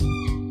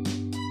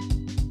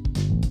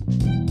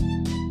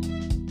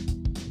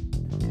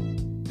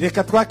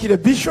Reka twakire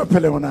Bishop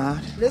Leonard.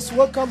 Let's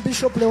welcome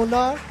Bishop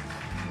Leonard.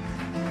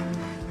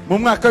 Mu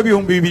mwaka wa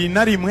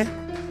 2001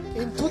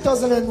 In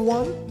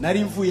 2001,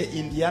 nari mvuye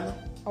Indiana,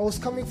 I was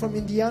coming from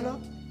Indiana,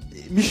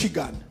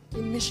 Michigan,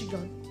 in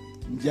Michigan,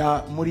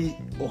 njya muri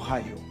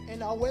Ohio,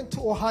 and I went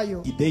to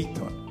Ohio, I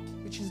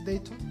Dayton. which is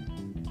Dayton.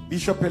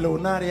 Bishop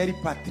Leonard yari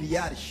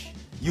patriarch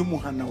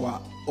y'umuhana wa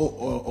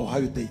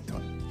Ohio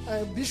Dayton.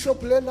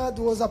 Bishop Leonard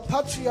was a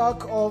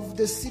patriarch of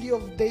the city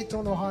of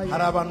Dayton, Ohio.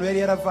 Hari abantu yari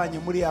yaravanye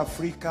muri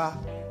Afrika,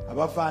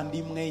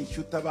 abavandimwe,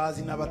 inshuti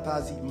abazi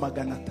n'abatazi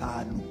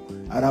 500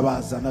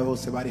 arabazana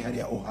bose bari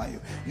hariya Ohio.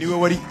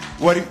 Niwe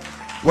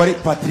wari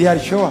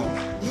patriarch wa.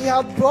 He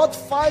had brought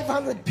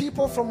 500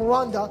 people from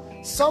Rwanda.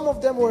 Some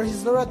of them were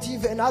his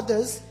relative and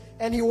others,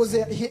 and he was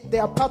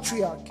their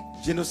patriarch.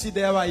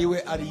 Genocide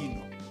yabayiwe ari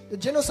ino. The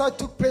genocide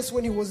took place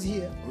when he was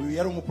here. Uyu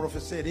yari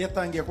umuprofeseri,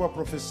 yatangiye kuba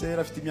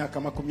profeseri afite imyaka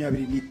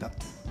 23.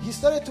 He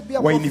started to be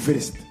a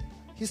university.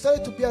 He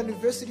started to be a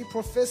university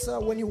professor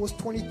when he was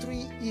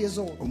 23 years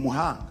old.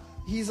 Umuhanga.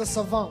 He is a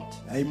savant.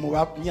 Ai mu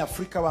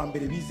Afrika ba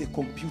mbere bize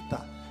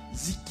computer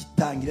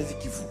zikitangira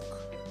zikivuka.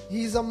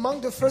 He is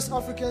among the first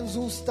Africans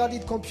who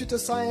studied computer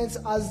science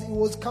as it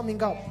was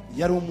coming up.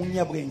 Yari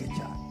umunyabwenge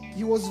cyane.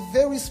 He was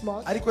very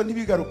smart. Ariko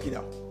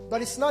nibigarukira.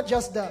 But it's not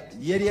just that.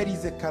 Yari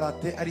yarize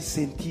karate ari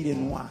ceinture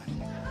noire.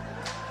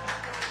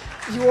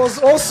 He was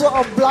also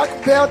a black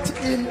belt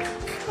in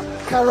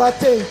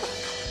karate.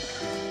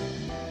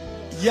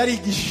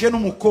 Yarigishije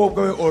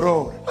n'umukobwa we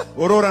Aurora.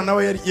 Aurora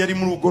nawe yari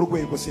muri ugo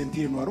rwego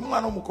ceinture noire.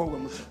 Umwana w'umukobwa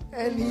muto.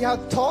 And he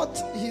had taught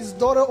his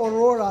daughter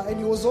Aurora, and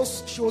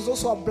she was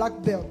also a black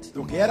belt.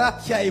 Donc yari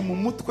atyaye mu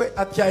mutwe,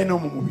 atyaye no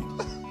mu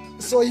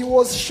mubiri. So he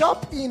was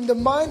sharp in the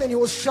mind and he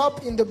was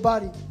sharp in the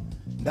body.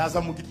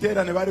 Ndaza mu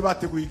giterane bari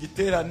bateguye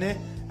igiterane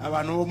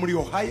abantu bo muri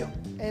Ohio.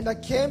 And I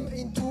came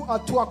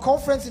to a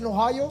conference in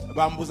Ohio.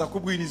 Bambuza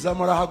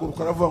kubwirizamo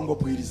arahaguruka aravuga ngo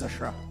bwiriza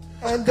sha.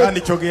 And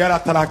Kandi cyo gihe yari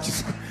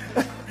atarakizwa.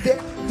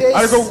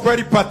 Ariko kuko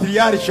ari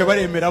patriarch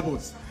baremera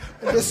bose.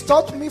 They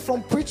stopped me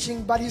from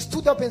preaching, but he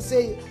stood up and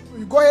said,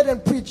 "Go ahead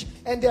and preach."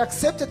 And they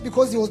accepted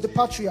because he was the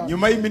patriarch.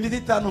 Nyuma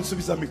y'iminota 5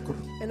 nsubiza mikoro.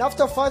 And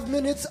after 5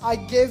 minutes, I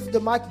gave the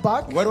mic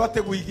back. Wari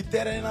wateguye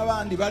igiterane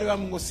n'abandi bari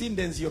bamwe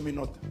sindenzi iyo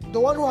minota. The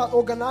one who had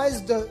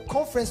organized the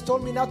conference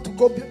told me not to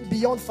go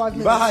beyond 5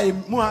 minutes. Bahaye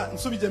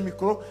nsubije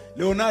mikoro,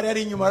 Leonard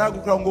yari inyuma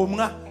aragukura ngo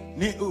umwa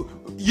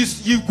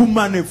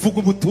yigumane vuga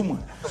ubutumwa.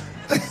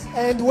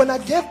 And when I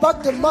gave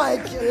back the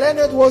mic,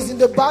 Leonard was in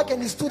the back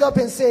and he stood up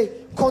and said,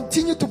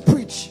 "Continue to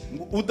preach."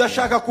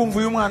 Udashaka kumva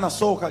uyu mwana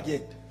sohoka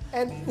genda.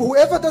 And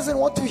whoever doesn't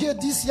want to hear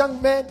this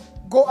young man,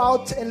 go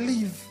out and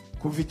leave.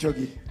 Kuva icyo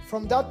gihe.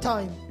 From that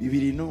time,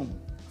 2001.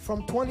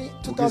 from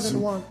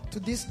 2001 to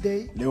this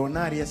day,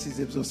 Leonard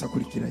yasize byose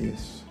akurikira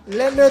Yesu.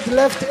 Leonard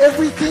left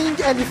everything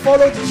and he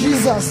followed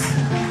Jesus.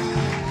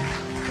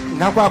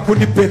 Nako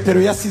akundi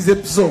Petero yasize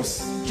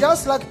byose.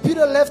 Just like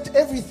Peter left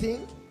everything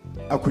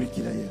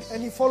akurikira Yesu.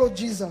 and he followed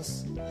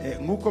Jesus.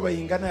 Nkuko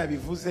bayingana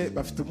yabivuze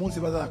bafite umunsi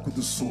baza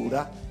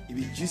kudusura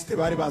ibijiste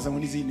bari bazanywe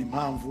n'izindi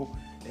mpamvu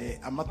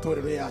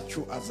amatorero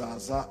yacu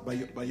azaza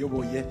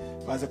bayoboye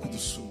baze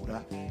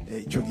kudusura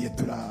icyo gihe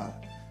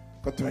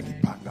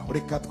turagipanga.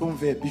 Reka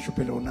twumve Bishop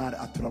Leonard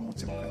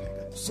aturamutse mu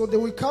kanya. So they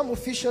will come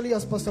officially,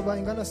 as Pastor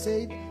Bayingana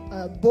said.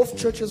 Both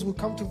churches will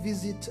come to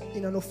visit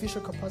in an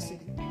official capacity.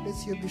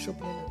 Let's hear Bishop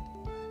Leonard.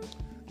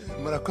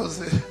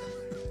 Murakoze.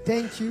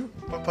 Thank you,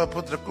 Papa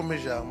Apotre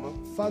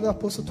kumijambo. Father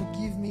Apostle, to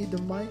give me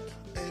the mic.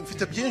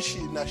 Mfite byinshi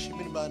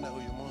nashimira Imana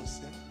uyu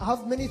munsi. I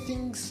have many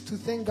things to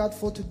thank God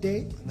for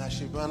today.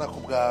 Nashimira Imana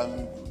kubwa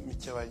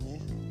Mikebanyi.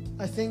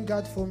 I thank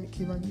God for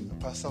Kivanyi,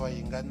 Pastor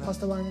Bayingana.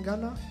 Pastor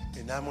Bayingana,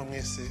 Namwe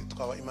mwese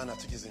twaba Imana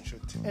tugize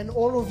inshuti. and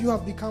all of you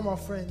have become our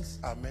friends.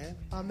 Amen.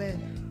 Amen.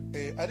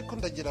 Ariko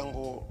ndagira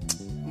ngo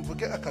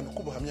mvuge akantu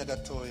k'ubuhamya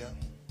gatoya.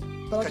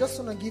 But I just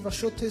want to give a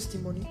short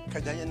testimony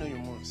Kajyanye n'uyu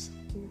munsi.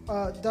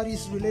 that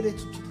is related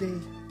to today.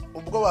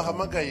 Ubwo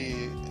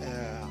bahamagaye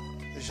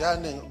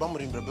Jeanne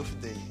bamurimbira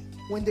birthday.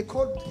 When they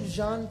called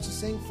Jeanne to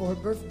sing for her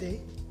birthday,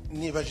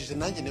 Nibajije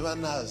nanjye niba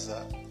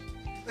naza.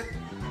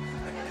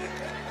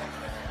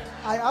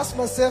 I asked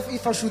myself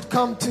if I should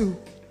come too.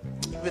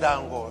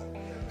 Birangora.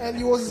 And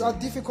it was a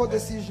difficult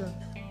decision.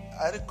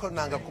 Ariko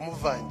nanga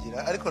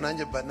kumuvangira, ariko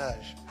nanjye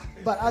banaje.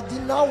 But I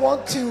did not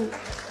want to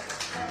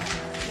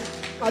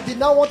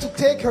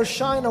take her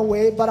shine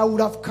away, but I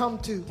would have come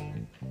too.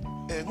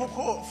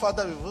 Nkuko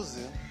Father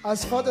bivuze,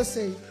 As Father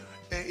said,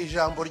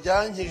 ijambo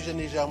ryankije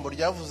ni ijambo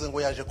ryavuze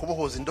ngo yaje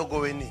kubohoza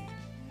indogobe nini.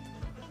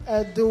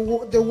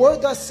 the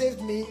word that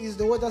saved me is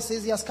the word that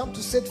says he has come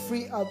to set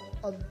free a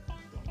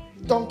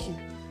donkey.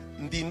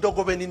 Ndi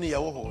indogobe nini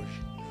yawohoje.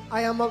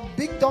 I am a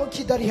big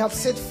donkey that he has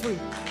set free.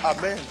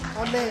 Amen.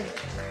 Amen.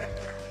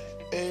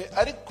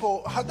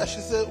 Ariko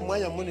hadashize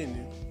umwanya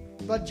munini.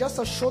 But just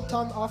a short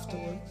time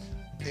afterwards,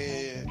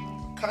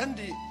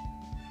 kandi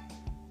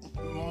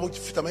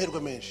mufite amahirwe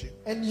menshi.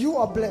 and you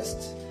are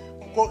blessed,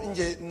 Kuko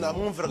nge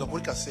namwumviraga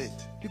kuri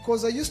cassette.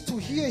 because I used to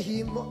hear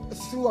him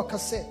through a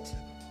cassette.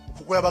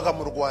 Kuko yabaga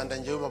mu Rwanda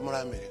ngewe ba muri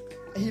Amerika.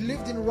 He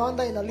lived in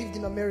Rwanda and I lived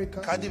in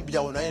America. Kandi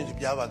byabona yindi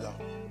byabagaho.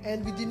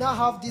 and we did not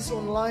have these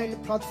online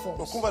platforms.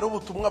 ukumva rero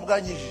ubutumwa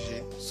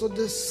bwankijije So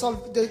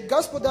the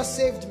gospel that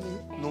saved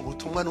me, ni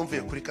ubutumwa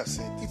numviye kuri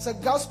kasete. it's a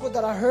gospel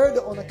that I heard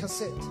on a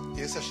cassette.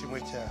 Yesu ashimwe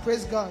cyane.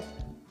 Praise God.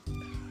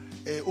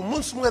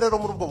 Umunsi umwe rero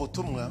muri ubwo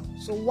butumwa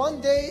So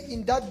one day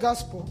in that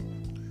gospel,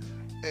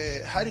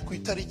 hari ku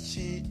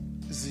itariki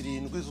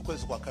 7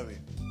 z'ukwezi kwa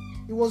kabiri,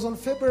 it was on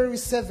February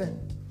 7,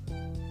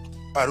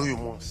 ari uyu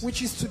munsi.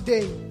 which is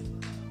today.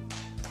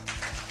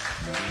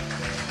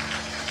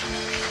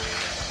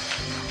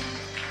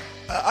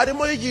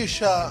 Arimo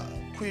yigisha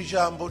ku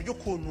ijambo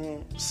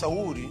ry'ukuntu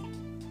Sawuli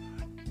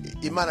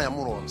Imana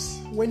yamuronse.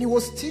 When he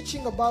was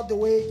teaching about the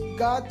way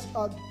God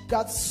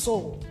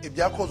saw,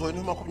 Ibyakozwe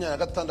ni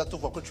 26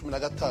 kuva kuri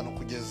 15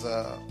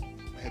 kugeza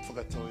hepfo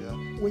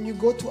gatoya. when you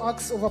go to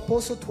Acts of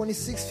Apostles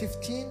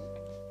 26:15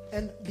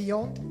 and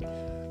beyond,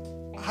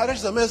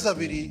 Harashize amezi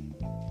abiri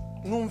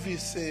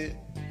numvise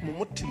mu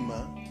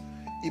mutima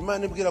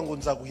Imana ibwira ngo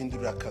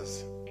nzaguhindurira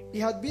akazi.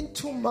 it had been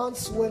 2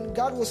 months when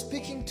God was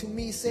speaking to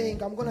me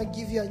saying, I'm going to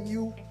give you a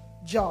new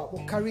job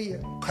or career.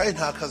 Kandi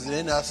nta kazi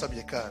nari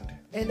nasabye kandi.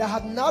 And I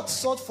had not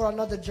sought for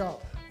another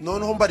job.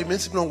 Noneho mbari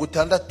iminsi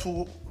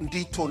 60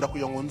 nditonda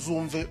kugira ngo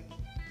nzumve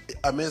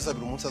amezi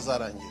abiri umunsi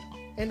azarangira.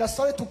 And I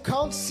started to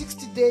count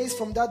 60 days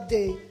from that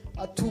day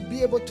to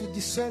be able to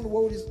discern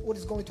what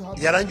is going to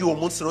happen. Yarangiye uwo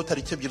munsi rero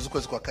tariki 2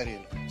 z'ukwezi kwa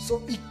karindwi.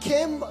 So it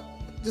came,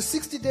 the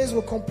 60 days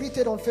were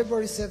completed on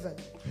February 7.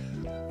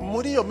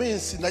 Muri iyo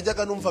minsi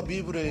najyaga numva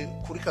Bible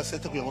kuri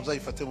kasete kugira ngo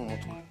nzayifate mu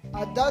mutwe.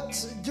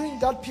 During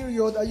that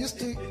period, I used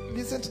to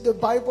listen to the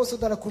Bible so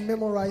that I could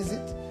memorize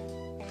it.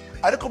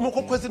 Ariko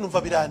muko kwezi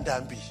numva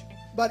birandambiye.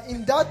 But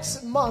in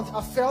that month,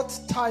 I felt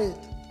tired.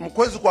 Mu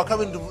kwezi kwa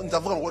kabiri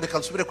ndavuga ngo reka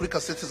nsubire kuri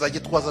kasete za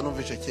Gitwaza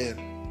numvishe kera.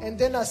 And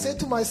then I said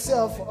to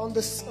myself,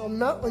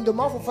 in the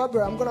month of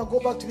February, I'm going to go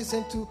back to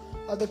listen to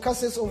the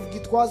cassettes of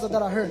Gitwaza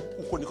that I heard.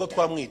 Uko niko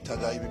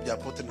twamwitaga ibi bya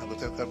pote ntabwo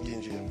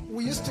twakabyinjiyemo.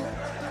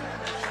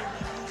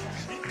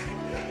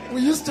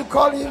 We used to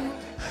call him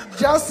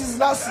just his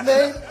last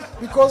name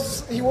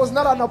because he was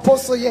not an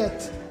apostle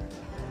yet.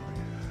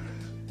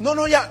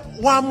 Nono ya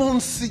wa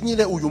munsi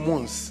nyine uyu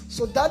munsi.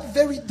 So that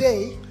very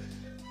day,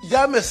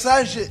 Ya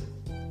message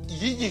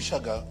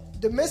yigishaga,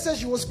 the message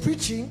he was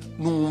preaching,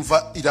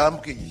 numva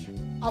irambwiye.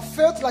 I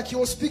felt like he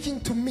was speaking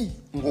to me.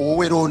 Ngo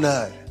wowe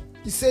Ronald.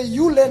 He said,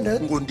 you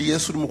Leonard, Ngo ndi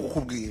Yesu urimo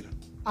kukubwira.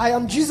 I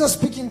am Jesus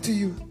speaking to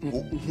you.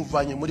 Ngo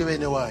nkuvanye muri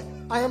bene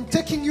wanyu. I am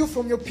taking you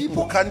from your Ngo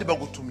people kandi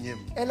bagutumyemo.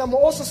 and I'm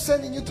also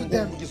sending you to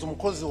them. Ugize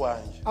umukozi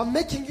wanjye. I'm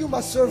making you my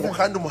Ngo servant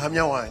kandi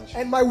umuhamya wanjye.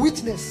 and my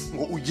witness.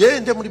 Ngo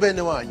ugende muri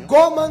bene wanyu.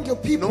 Go among your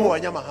No mu people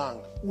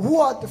banyamahanga. who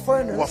are the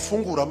foreigners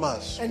Wafungura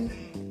amaso. and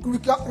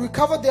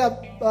recover their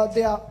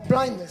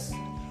blindness.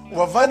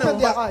 Ubavane Open mu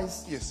their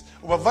eyes. Yes.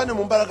 Ubavane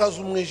mu mbaraga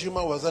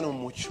z'umwijima ubazane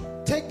mu mucyo.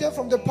 Take them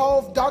from the power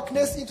of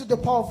darkness into the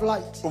power of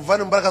light. Ubavane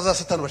mu mbaraga za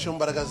Satani bashyire mu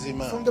mbaraga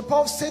z'Imana. From the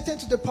power of Satan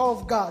to the power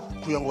of God.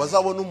 Kugira ngo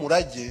bazabone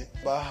umurage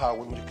bahawe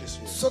muri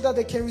Kristo Yesu. So that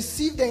they can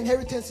receive their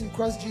inheritance in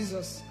Christ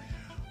Jesus.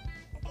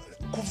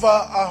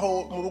 Kuva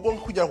aho mu rugo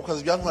kugera ku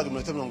kazi byantwaga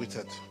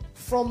 30.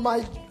 From my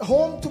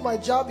home to my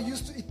job,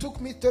 it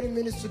took me 30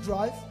 minutes to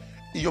drive.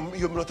 Iyo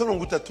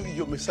 30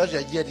 iyo message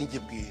yagiye ari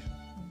ngibwira.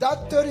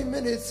 That 30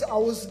 minutes, I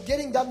was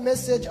getting that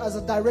message as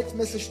a direct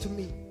message to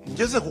me.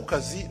 Ngeze ku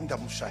kazi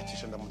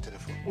ndamushakisha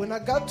ndamutelefona. When I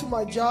got to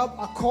my job,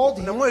 I called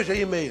him. Namweje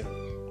email.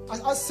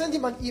 I sent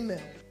him an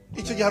email.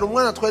 Icyo gihe hari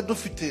umwana twari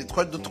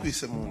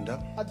dutwise mu nda.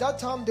 At that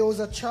time, there was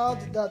a child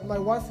that my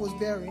wife was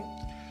bearing.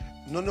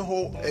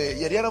 Noneho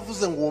yari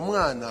yaravuze ngo uwo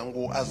mwana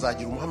ngo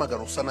azagira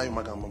umuhamagaro usa n'ayo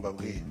magambo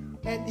mbabwiye.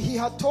 And he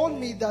had told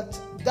me that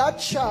that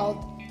child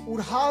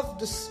would have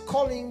this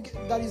calling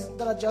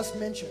that I just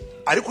mentioned.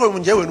 Ariko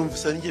njyewe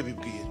numvise ngiye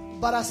bibwira.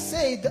 But I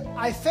said,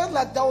 I felt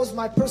like that was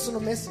my personal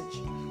message.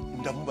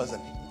 Ndamubaza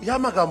nti ya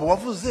magambo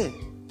wavuze.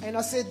 And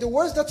I said, the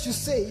words that you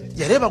said,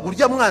 Yarebaga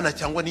urya mwana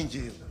cyangwa ni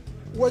njyewe.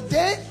 were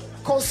they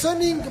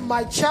concerning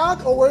my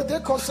child or were they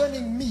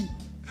concerning me?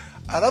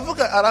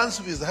 Aravuga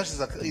aransubiza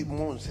hashize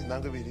umunsi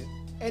nangwe biri.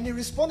 And he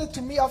responded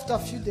to me after a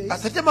few days.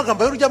 Atajya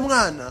magambo y'urya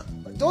mwana.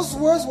 Those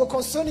words were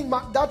concerning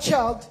that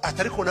child,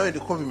 Atariko nawe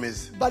ndiko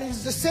bimeze. but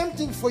it's the same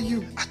thing for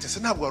you. Atese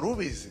ntabwo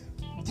warubizi.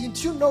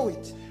 Didn't you know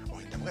it?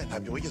 Ndamwe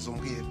ntabyo wigeze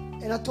umbwira.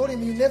 And I told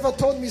him, you never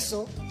told me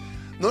so.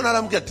 None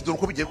arambwira ati dore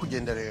uko bigiye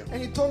kugenda rero.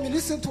 And he told me,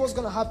 listen to what's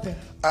going to happen.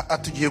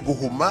 Atugiye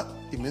guhuma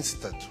iminsi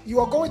 3. You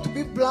are going to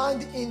be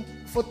blind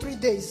for 3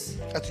 days.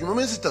 Ati mu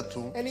minsi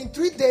 3 And in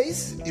 3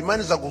 days,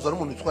 Imana izaguza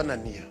n'umuntu witwa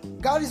Ananiya.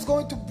 God is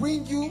going to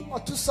bring you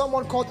to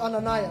someone called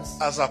Ananias.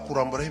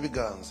 Azakuramburaho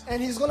ibiganza.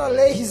 And he's going to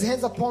lay his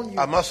hands upon you.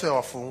 Amaso yawe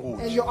And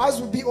afunguye. your eyes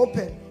will be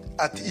open.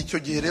 Ati icyo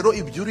gihe rero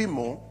ibyo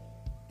urimo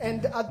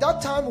And at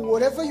that time,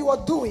 whatever you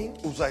are doing,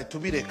 uzahita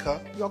ubireka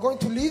you are going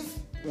to live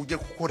ujye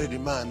gukorera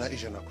Imana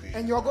 100%.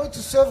 and you are going to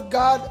serve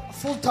God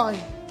full time.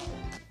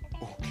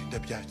 Okay,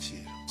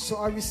 ndabyakira. So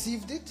I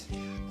received it.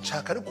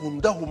 Nshaka ariko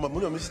ndahuma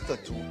muri iyo minsi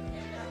 3.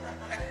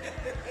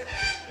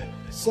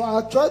 So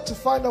I tried to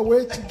find a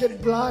way to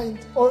get blind.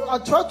 Or I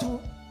tried to,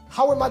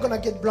 how am I going to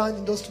get blind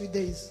in those 3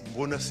 days?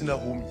 Mbona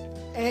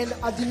sinahumye. And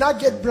I did not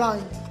get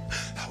blind.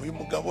 uyu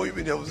mugabo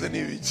ibintu yavuze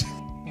n'ibiki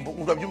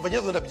urabyumva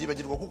nyezo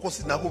ndabyibagirwa kuko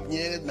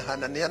sinahumye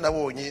nahananiya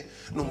nabonye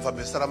numva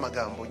mbese ari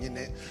amagambo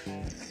nyine.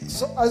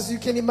 So as you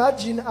can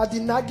imagine, I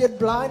did not get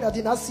blind, I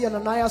did not see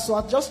Ananias, so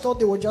I just thought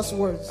they were just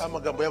words.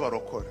 Amagambo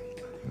y'abarokore.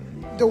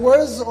 The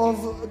words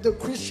of the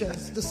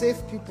Christians, the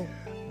saved people.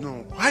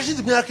 No,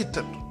 hashize imyaka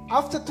 3.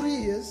 After 3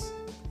 years,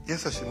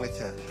 Yesu ashimwe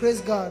cyane.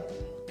 praise God.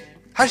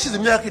 Hashize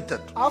imyaka 3.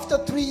 After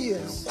 3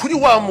 years, kuri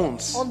wa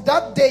munsi, on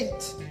that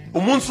date,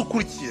 umunsi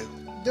ukurikiye,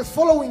 the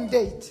following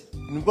date,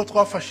 nibwo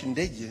twafashe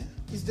indege,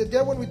 is the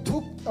day when we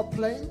took a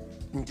plane,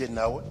 nge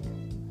nawe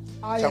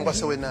I cyangwa and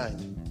se we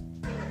nanjye,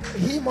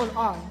 him and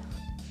I,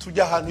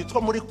 tujya ahantu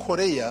hitwa muri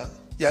Korea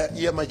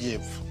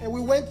y'Amajyepfo, and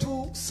we went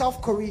to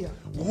South Korea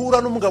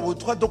guhura n'umugabo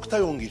witwa Dr.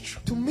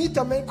 Yongicho. to meet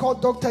a man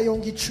called Dr.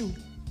 Yonggi Chu.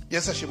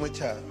 Yesu ashimwe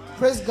cyane.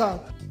 Praise God.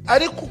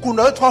 Ariko ukuntu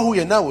nawe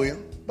twahuye nawe,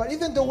 But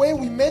even the way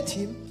we met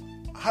him,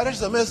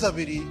 harashize amezi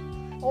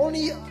 2,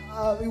 only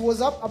it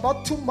was up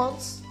about 2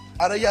 months.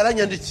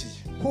 yaranyandikiye,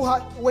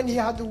 When he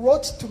had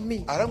wrote to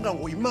me, arambwira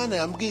ngo Imana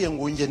yambwiye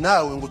ngo nge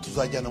nawe ngo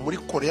tuzajyana muri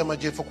Korea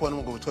y'Amajyepfo kuba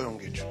n'umugabo witwa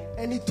Yongicho.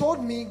 and he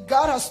told me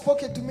God has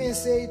spoken to me and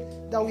said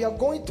that we are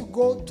going to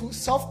go to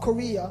South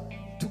Korea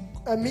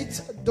to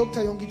meet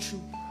Dr. Yonggi Chu.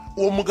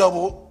 Uwo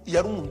mugabo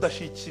yari umuntu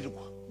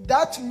udashikirwa.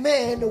 That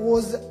man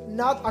was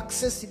not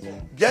accessible.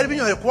 Byari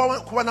binyoye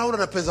kuba nahura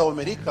na perezida wa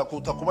Amerika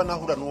kuruta kuba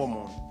nahura n'uwo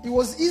muntu. It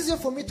was easier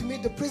for me to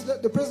meet the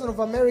president of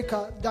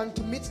America than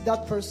to meet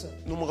that person.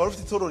 Ni umugabo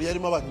ufite itorero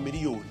yarimo abantu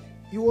miliyoni.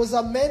 He was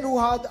a man who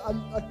had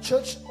a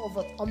church of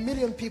 1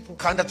 million people.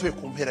 Kandi atuye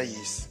ku mpera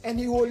y'isi. And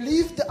he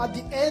lived at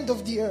the end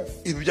of the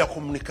earth. Ibi bya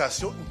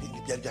communication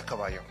byari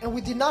byakabayeho. And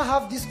we did not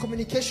have these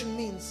communication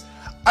means.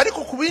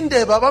 Ariko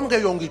kubindeba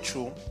bambwiye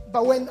Yongicho,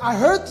 But when I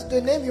heard the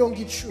name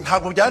Yonggi Chu,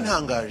 ntabwo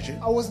byantangaje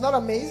I was not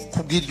amazed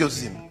kubw'iryo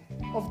zina.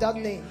 of that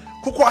name.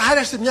 Kuko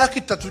harashe imyaka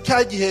 3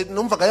 cyagihe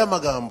numvaga aya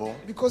magambo,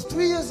 Because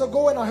 3 years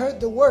ago when I heard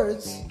the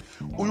words,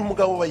 uyu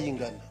mugabo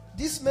bayingana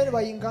this man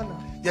Bayingana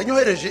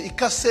yanyohereje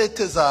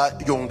ikasete za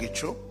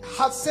Yongicho,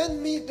 had sent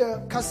me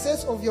the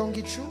cassettes of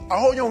Yonggi Chu.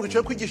 aho Yongicho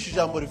yakwigisha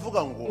ijambo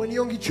rivuga ngo When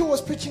Yonggi Chu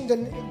was preaching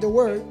the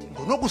word,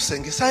 ngo no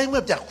gusenga isaha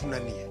imwe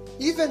byakunaniye.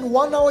 even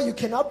 1 hour you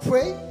cannot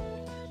pray.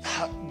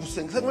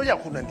 Gusenga isaha imwe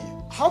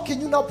byakunaniye. How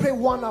can you not pray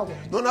 1 hour?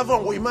 None avuga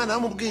ngo Imana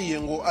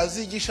yamubwiye ngo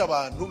azigisha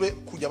abantu be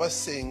kujya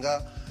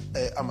basenga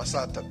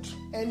amasaha 3.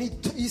 And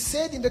he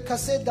said in the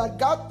cassette that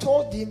God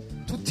told him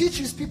to teach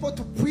his people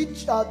to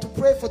preach, to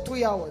pray for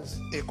 3 hours.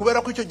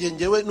 Kubera ko icyo gihe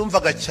ngewe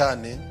numvaga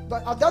cyane,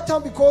 But at that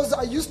time, because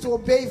I used to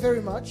obey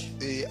very much,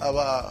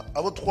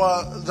 abo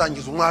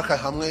twarangiza umwaka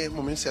hamwe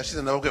mu minsi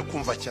yashize nababwiye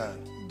kumva cyane.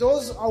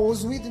 those I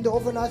was with in the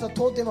overnight, I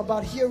told them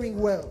about hearing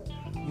well.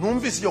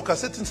 Numvise iyo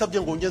kaseti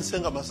nsabye ngo nge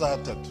nsenga amasaha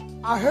 3.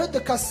 I heard the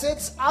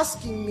cassettes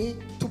asking me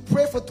to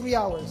pray for 3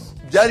 hours.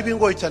 Byari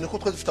bingoye cyane ko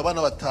twari dufite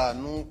abana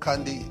 5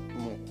 kandi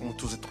mu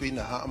tuzi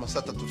twinaha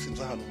amasaha 3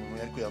 sinzi ahantu umuntu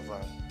yari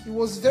kuyavana. It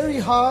was very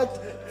hard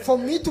for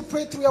me to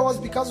pray 3 hours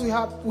because we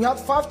had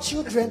 5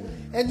 children,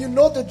 and you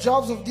know the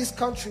jobs of this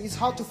country, it's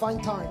hard to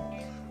find time.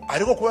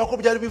 Ariko kubera ko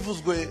byari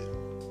bivuzwe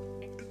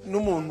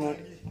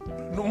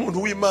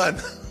n'umuntu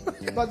w'Imana,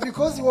 But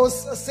because it was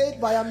said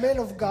by a man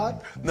of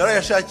God,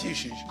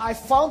 narayashakishije, I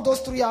found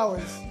those 3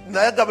 hours.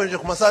 nayagabanije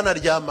ku masaha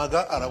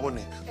naryamaga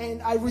araboneka.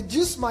 And I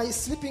reduced my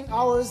sleeping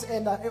hours,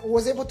 and I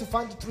was able to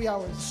find the 3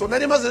 hours. So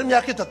nari maze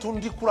n'imyaka 3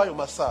 ndi kuri ayo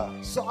masaha.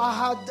 So I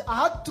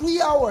had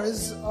 3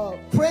 hours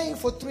praying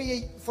for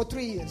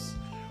 3 years.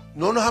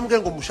 None hamwe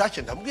ngo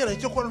mushake ndamubwira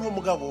icyo kora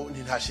n'umugabo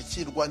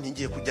ntintashikirwa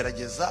ntingiye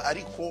kugerageza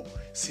ariko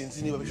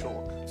sinzi niba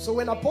bishoboka. So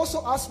when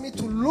Apostle asked me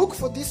to look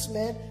for this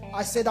man,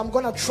 I said I'm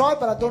going to try,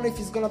 but I don't know if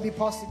it's going to be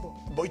possible.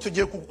 Bo icyo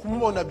gihe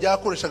kumubona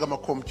byakoreshaga ama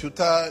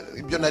computer,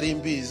 ibyo nari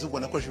mbizi ubwo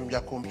nakoresha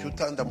ibya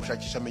computer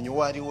ndamushakisha menye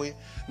uwo ari we,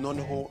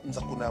 noneho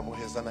nza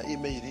kunamuheza na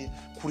email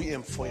kuri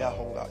info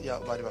yaho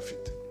bari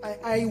bafite.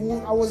 I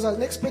was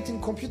an expert in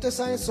computer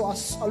science, so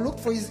I looked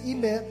for his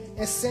email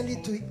and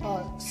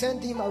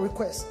send him a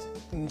request.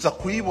 Nza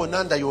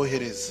kuyibona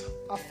ndayohereza.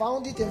 I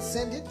found it and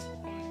sent it.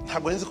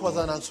 Ntabwo nzi ko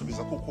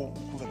bazanansubiza kuko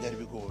kumva byari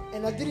bigoye.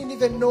 And I didn't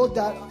even know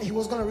that he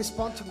was going to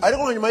respond to me.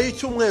 Ariko nyuma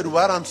y'icyumweru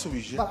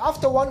baransubije. But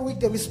after 1 week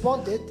they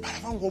responded.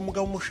 Baravuga ngo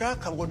umugabo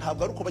mushaka ngo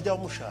ntabwo ari uko bajya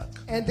bamushaka.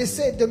 And they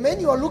said the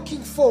man you are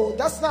looking for,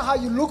 that's not how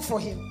you look for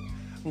him.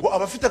 Ngo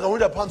abafite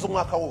gahunda yapanze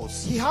umwaka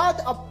wose. He had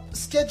a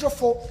schedule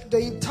for the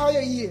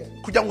entire year.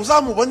 Kugira ngo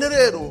uzamubone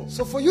rero.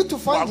 So for you to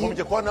find him,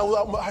 wagombye kuba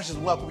nawe hashize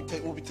umwaka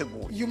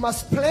ubiteguye. you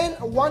must plan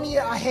 1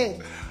 year ahead.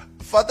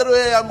 Father we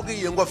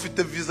yambwiye ngo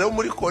afite visa yo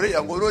muri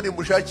Korea ngo none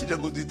mushakire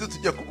ngo duhite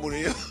tujya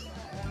kumureba.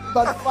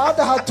 But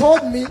Father had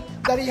told me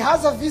that he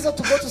has a visa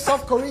to go to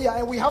South Korea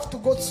and we have to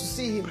go to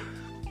see him.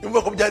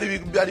 Yumva ko byari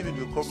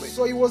ibintu bikomeye.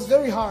 So it was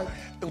very hard.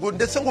 Ngo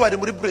ndetse ngo bari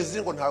muri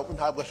Brazil ngo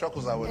ntabwo ashaka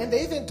kuzabona. And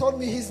they even told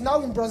me he's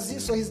now in Brazil,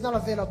 so he's not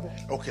available.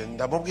 Okay,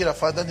 ndamubwira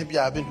Father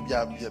ntibya bintu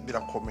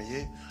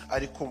birakomeye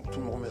ariko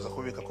tumukomeza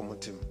kubika ku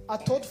mutima. I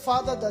told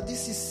Father that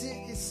this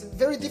is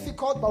very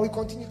difficult, but we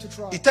continue to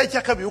try. Itariki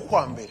ya 2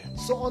 y'ukwa mbere.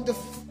 So on the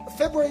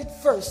February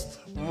 1st,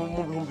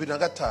 mu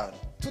 2005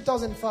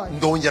 2005.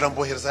 ndongera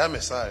mbohereza ya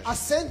message I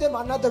sent them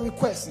another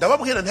request.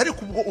 ndababwira ntari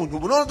kubwo untu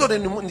buno dore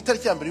ni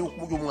tariki ya mbere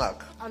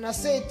y'umwaka And I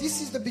said,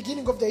 this is the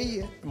beginning of the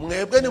year.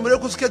 mwebwe ni muri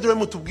ku schedule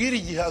mutubwira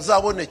igihe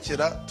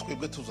azabonekera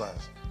twebwe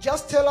tuzaza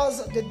Just tell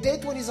us the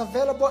date when it's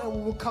available and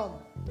we will come.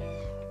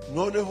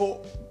 noneho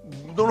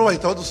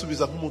bahita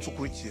badusubiza nk'umunsi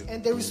ukurikira.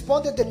 And they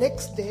responded the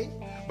next day.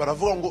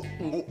 baravuga ngo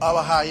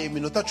abahaye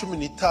iminota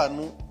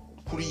 15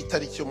 kuri iyi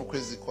tariki yo mu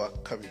kwezi kwa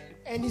kabiri.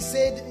 And he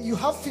said, you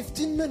have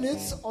 15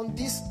 minutes on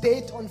this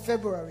date on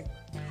February.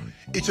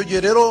 icyo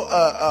gihe rero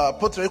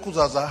Apotre ari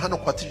kuzaza hano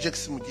kwa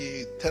TJX mu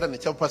giterane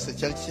cya pastor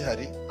cyari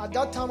kihari. At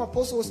that time,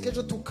 Apostle was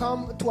scheduled to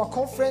come to a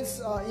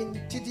conference in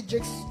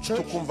TDJ's church.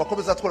 tukumva ko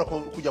bizatwara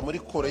kujya muri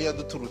Korea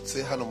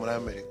duturutse hano muri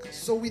Amerika.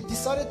 So we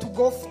decided to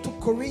go to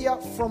Korea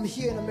from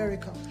here in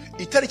America.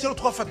 itariki rero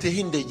twafatiyeho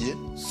indege.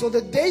 So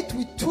the date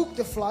we took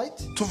the flight,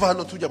 tuva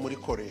hano tujya muri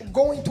Korea.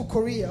 going to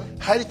Korea,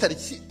 hari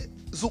tariki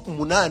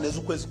z'umunane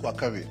z'ukwezi kwa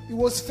kabiri. it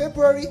was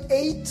February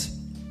 8,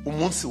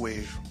 umunsi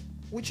w'ejo.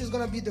 which is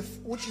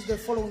the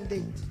following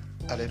date.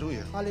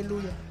 Hallelujah.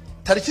 Hallelujah.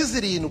 tariki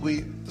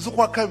zirindwi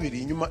z'ukwa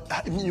kabiri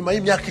nyuma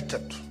y'imyaka 3.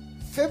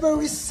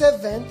 February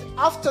 7th,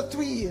 after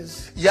 3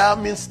 years, ya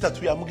minsi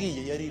 3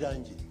 yambwiye yari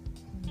irangiye.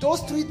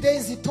 those 3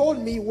 days he told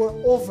me were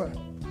over.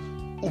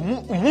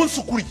 umunsi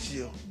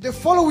ukurikiye The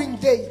following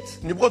date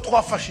nibwo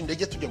twafashe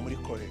indege tujya muri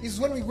Korea. is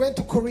when we went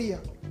to Korea.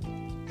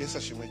 Yesu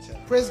ashimwe cyane.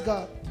 Praise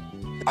God.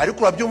 ariko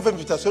urabyumva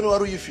invitation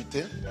wari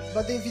uyifite.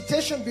 But the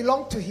invitation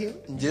belonged to him.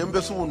 ngewe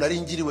mbese ubu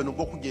nari ngiriwe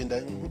nubwo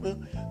kugenda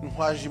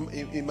ntwaje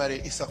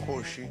imare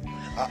isakoshi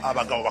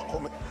abagabo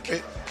bakomeye.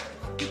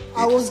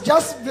 I was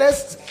just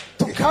blessed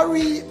to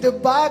carry the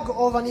bag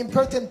of an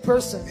important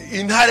person.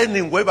 intare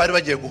n'ingwe bari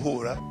bagiye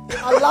guhura.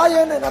 A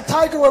lion and a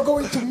tiger were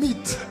going to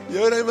meet.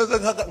 yewe nari meze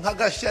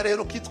nk'agashya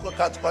rero kitwa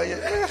katwaye.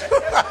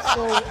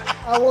 So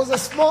I was a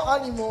small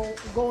animal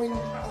going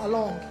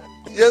along.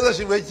 Yesu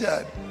ashimwe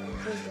cyane.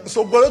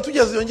 so ubwo rero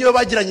tugeze iyo ngiyo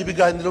bagiranye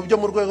ibiganiro byo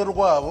mu rwego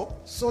rwabo.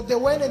 So they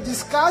went and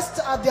discussed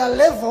at their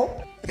level.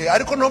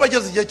 ariko no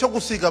bageze igihe cyo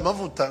gusiga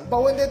amavuta.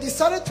 But when they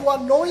decided to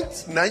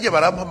anoint, nanjye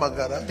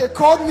barampamagara. they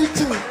called me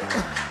too.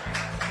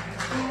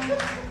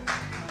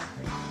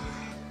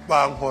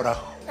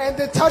 bankoraho. And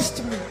they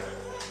touched me.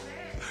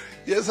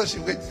 Yesu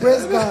ashimwe cyane.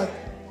 Praise God.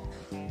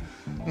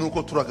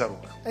 nuko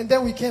turagaruka. And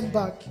then we came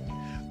back.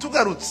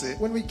 tugarutse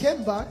When we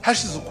came back,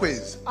 hashize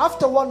ukwezi.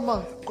 after 1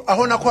 month,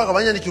 aho nakwaga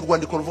abanyandikira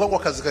urwandiko ruvuga ngo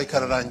akazi kawe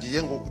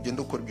kararangiye ngo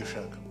ugende ukora ibyo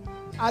ushaka.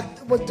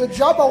 But the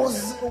job I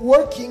was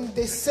working,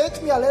 they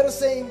sent me a letter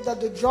saying that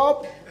the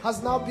job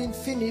has now been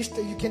finished.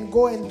 You can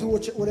go and do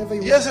whatever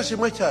you Yesu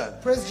want. ashimwe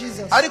cyane. Praise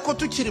Jesus. ariko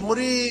tukiri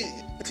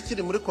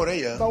muri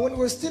Korea. But when we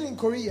were still in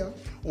Korea,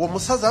 uwo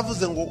musaza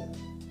yavuze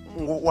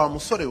ngo wa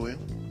musore we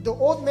the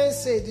old man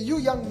said, you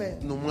young man,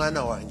 ni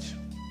umwana wanjye,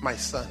 my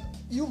son.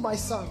 you my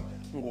son,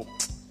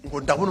 ngo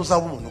ndabona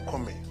uzaba umuntu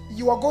ukomeye.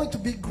 you are going to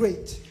be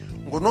great.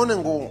 ngo none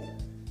ngo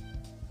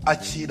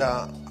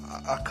akira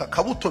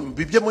akabuto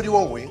bibye muri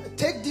wowe.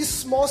 Take this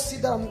small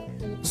seed that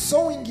I'm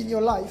sowing in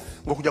your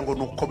life, ngo kugira ngo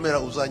nukomera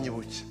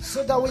uzanyibuke.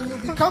 so that when you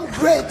become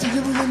great,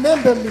 you will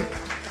remember me.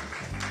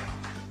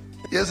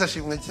 Yesu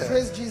ashimwe cyane.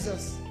 Praise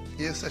Jesus.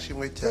 Yesu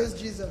ashimwe Praise cyane.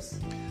 Jesus.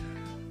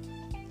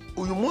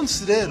 uyu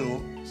munsi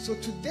rero So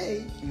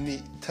today,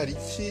 ni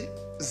tariki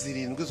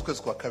 7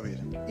 z'ukwezi kwa kabiri.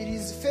 it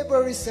is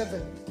February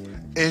 7th.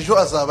 ejo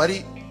azaba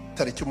ari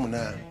tariki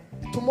 8.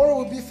 Tomorrow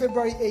will be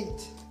February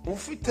 8th.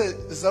 ufite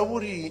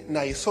zaburi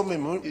nayisome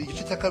mu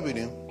gice cya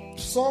kabiri.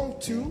 Song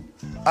 2,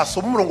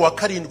 asoma umurongo wa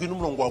 7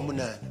 n'umurongo wa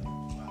 8.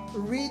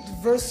 read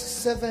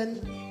verse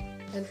 7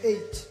 and 8.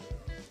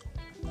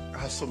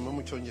 hasome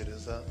mu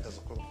cyongereza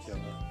ndazakora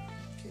cyane.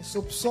 Okay,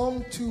 so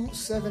Psalm 2,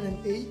 7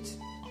 and 8,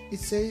 it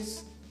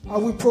says, I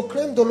will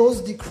proclaim the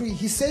Lord's decree.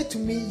 He said to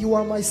me, you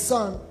are my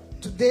son.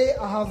 Today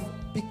I have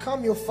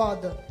become your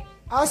father.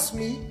 Ask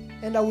me,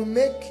 and I will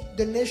make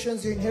the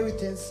nations your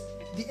inheritance,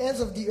 the ends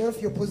of the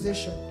earth your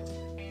possession.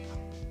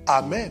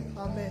 Amen.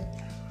 Amen.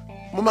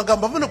 mu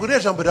magambo avuna kuri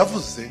ijambo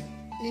ryavuze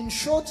In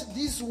short,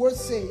 this word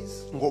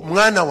says, ngo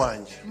mwana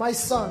wanjye my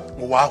son,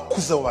 ngo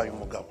wakuze wabaye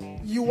umugabo.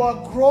 you are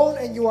grown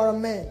and you are a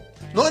man.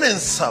 none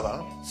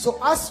nsaba So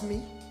ask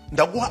me,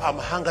 ndaguha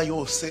amahanga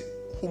yose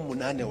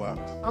h'umunane wawe.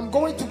 I'm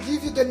going to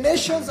give you the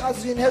nations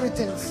as your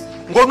inheritance,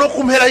 ngo no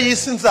ku mpera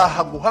y'isi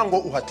nzahaguha ngo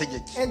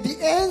uhategeke. and the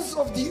ends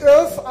of the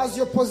earth as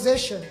your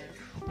possession.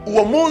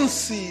 uwo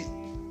munsi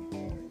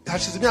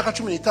hashize imyaka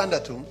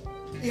 16.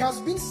 It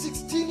has been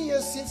 16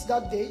 years since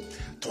that day.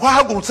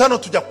 twahagurutse hano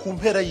tujya ku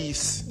mpera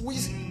y'isi. We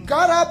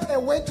got up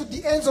and went to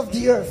the ends of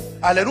the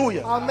earth.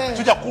 Haleluya. Amen.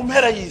 tujya ku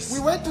mpera We y'isi.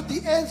 went to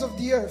the ends of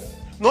the earth.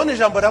 none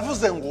ijambo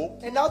ravuze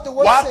ngo And now the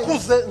word says,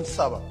 wakuze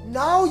nsaba.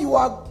 now you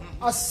are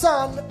a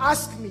son,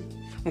 ask me.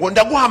 ngo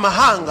ndaguha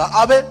amahanga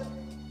abe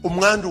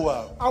umwandu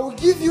wawe. I will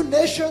give you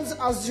nations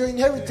as your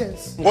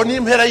inheritance, ngo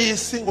n'impera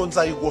y'isi ngo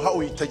nzayiguha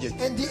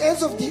uyitegeke. and the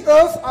ends of the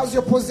earth as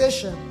your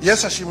possession.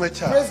 Yesu ashimwe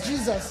cyane. Praise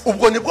Jesus.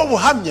 ubwo nibwo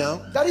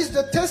buhamya That is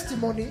the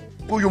testimony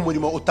bw'uyu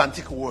murimo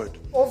authentic word.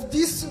 of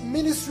this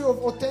ministry of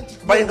authentic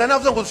word. bayingana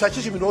avuze ngo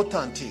dushakishe imirimo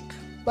authentic.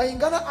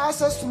 BW'IMANA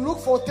asks us to look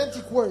for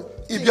authentic words.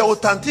 ibyo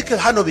authentique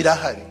hano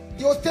birahari.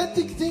 The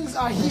authentic things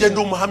are Nge here. ndi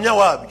umuhamya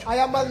wabyo. I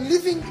am a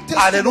living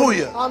testimony.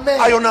 Haleluya. Amen.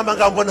 Ayo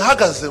namagambo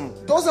nahagazemo.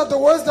 Those are the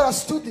words that I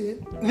stood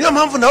in. Niyo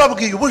mpamvu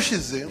nababwiye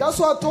ubushize. That's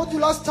what I told you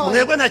last time.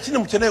 Mwebwe nta kindi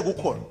mukeneye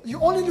gukora.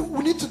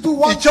 We need to do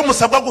one Icyo thing.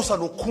 musabwa gusa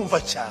no kumva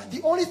cyane.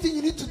 The only thing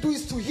you need to do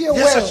is to hear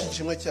Yesu well.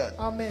 ashimwe cyane.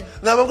 Amen.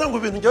 Nababwiye ngo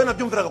ibintu njyewe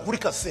nabyumviraga kuri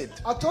cassette.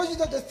 I told you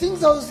that the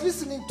things I was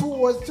listening to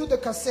was through the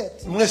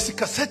cassette. Mwe si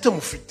cassette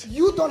mufite.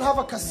 You don't have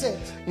a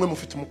cassette. Mwe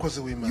mufite umukozi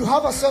You w'Imana.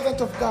 have a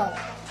servant of God.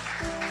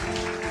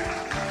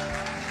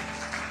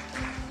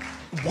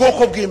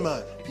 Bwoko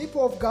bw'Imana.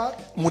 People of God,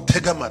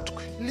 Mutega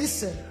amatwi.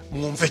 listen.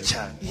 Mwumve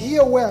cyane.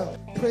 Hear well.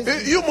 Praise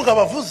God. Iyo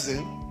umugabo avuze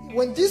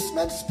When this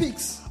man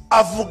speaks,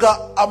 avuga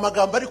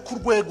amagambo ari ku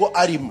rwego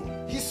arimo.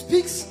 he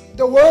speaks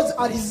the words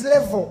at his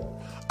level.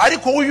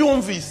 Ariko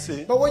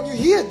uyumvise But when you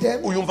hear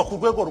them, uyumva ku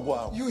rwego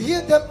rwawe. you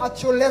hear them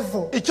at your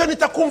level. Icyo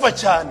nita kumva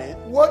cyane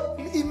What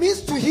it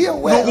means to hear ni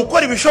well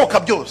ugukora ibishoboka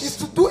is byose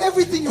to do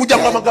everything you kugira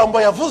ngo can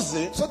amagambo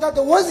yavuze so that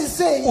the words he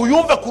says,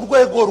 uyumve ku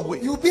rwego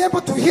rwe. you'll be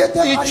able to hear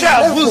them at his Icyo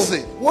yavuze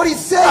level. What he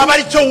aba says,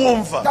 ari cyo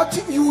wumva.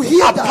 that you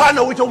hear that.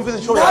 Apana wicyo wumvise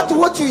icyo Not yavuze.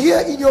 what you hear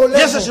in your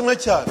Yesu ashimwe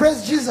level. cyane.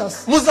 Praise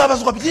Jesus.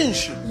 Muzabazwa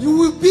byinshi. You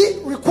will be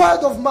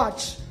required of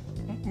much.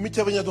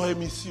 Mikebe nyaduhaye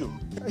misiyo.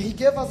 He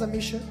gave us a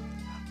mission.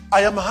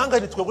 Aya mahanga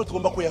ni twebwe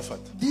tugomba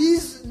kuyafata.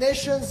 These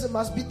nations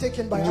must be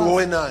taken by Ni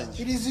wowe us. nanjye.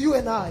 It is you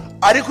and I.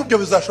 Ariko ibyo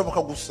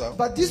bizashoboka gusa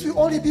But this will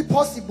only be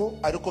possible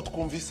ariko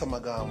twumvise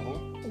amagambo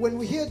when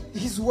we hear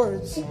his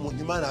words, umuntu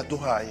Imana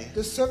yaduhaye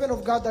the servant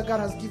of God that God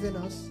has given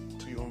us,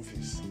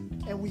 tuyumvise.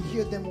 and we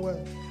hear them well.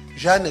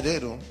 Jeanne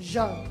rero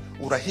Jean,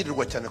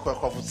 urahirirwa cyane ko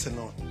wavutse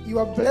none. you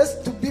are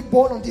blessed to be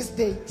born on this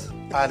date.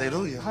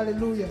 Haleluya.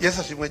 Hallelujah.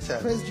 Yesu ashimwe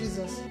cyane. Praise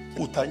Jesus.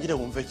 Utangire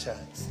wumve cyane.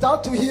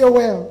 Start to hear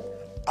well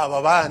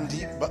Aba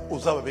bandi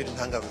uzababera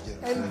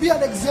intangarugero. and be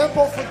an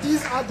example for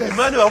these others.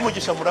 Imana ibahe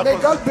umugisha May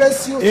murakoze. God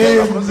bless you.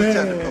 Amen. Murakoze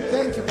cyane.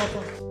 Thank you,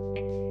 Papa.